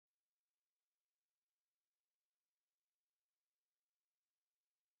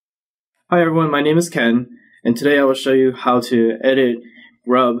Hi everyone, my name is Ken, and today I will show you how to edit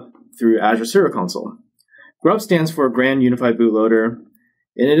GRUB through Azure Serial Console. GRUB stands for Grand Unified Bootloader,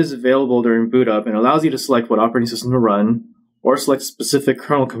 and it is available during boot up and allows you to select what operating system to run or select specific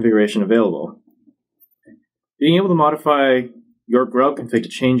kernel configuration available. Being able to modify your GRUB config to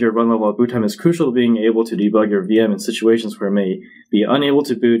change your run level at boot time is crucial to being able to debug your VM in situations where it may be unable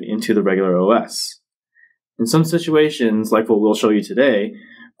to boot into the regular OS. In some situations, like what we'll show you today,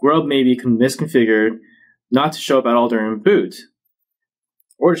 GRUB may be misconfigured not to show up at all during boot,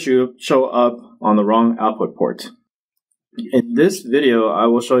 or to show up on the wrong output port. In this video, I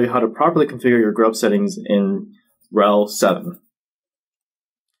will show you how to properly configure your GRUB settings in RHEL 7.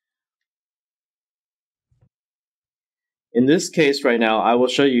 In this case right now, I will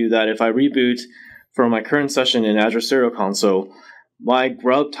show you that if I reboot from my current session in Azure Serial Console, my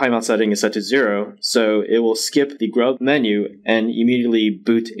GRUB timeout setting is set to 0, so it will skip the GRUB menu and immediately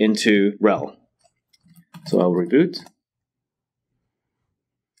boot into RHEL. So I'll reboot.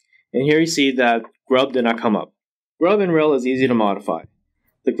 And here you see that GRUB did not come up. GRUB in RHEL is easy to modify.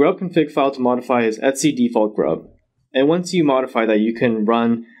 The GRUB config file to modify is etc default grub. And once you modify that, you can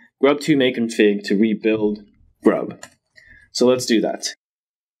run grub2 makeconfig to rebuild GRUB. So let's do that.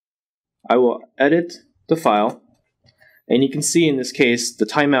 I will edit the file. And you can see in this case, the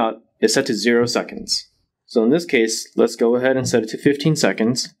timeout is set to 0 seconds. So in this case, let's go ahead and set it to 15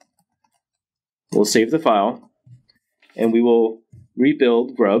 seconds. We'll save the file, and we will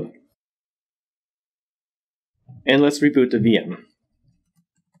rebuild GRUB. And let's reboot the VM.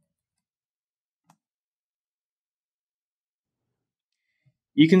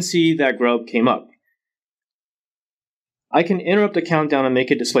 You can see that GRUB came up. I can interrupt the countdown and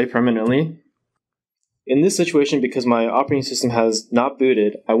make it display permanently. In this situation, because my operating system has not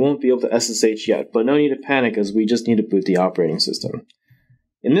booted, I won't be able to SSH yet, but no need to panic as we just need to boot the operating system.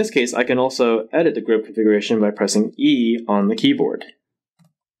 In this case, I can also edit the GRUB configuration by pressing E on the keyboard.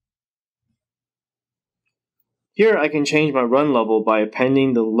 Here I can change my run level by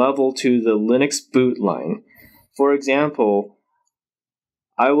appending the level to the Linux boot line. For example,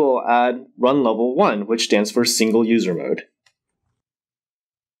 I will add run level 1, which stands for single user mode.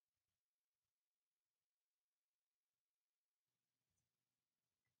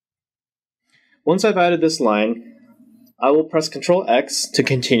 Once I've added this line, I will press Ctrl X to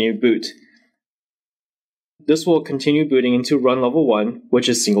continue boot. This will continue booting into run level 1, which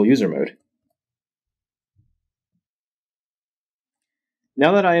is single user mode.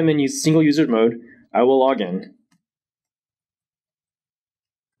 Now that I am in single user mode, I will log in.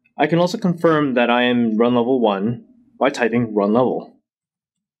 I can also confirm that I am run level 1 by typing run level.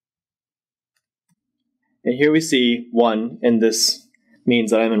 And here we see 1, and this means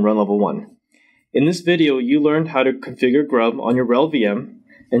that I'm in run level 1. In this video, you learned how to configure GRUB on your RHEL VM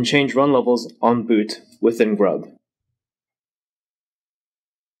and change run levels on boot within GRUB.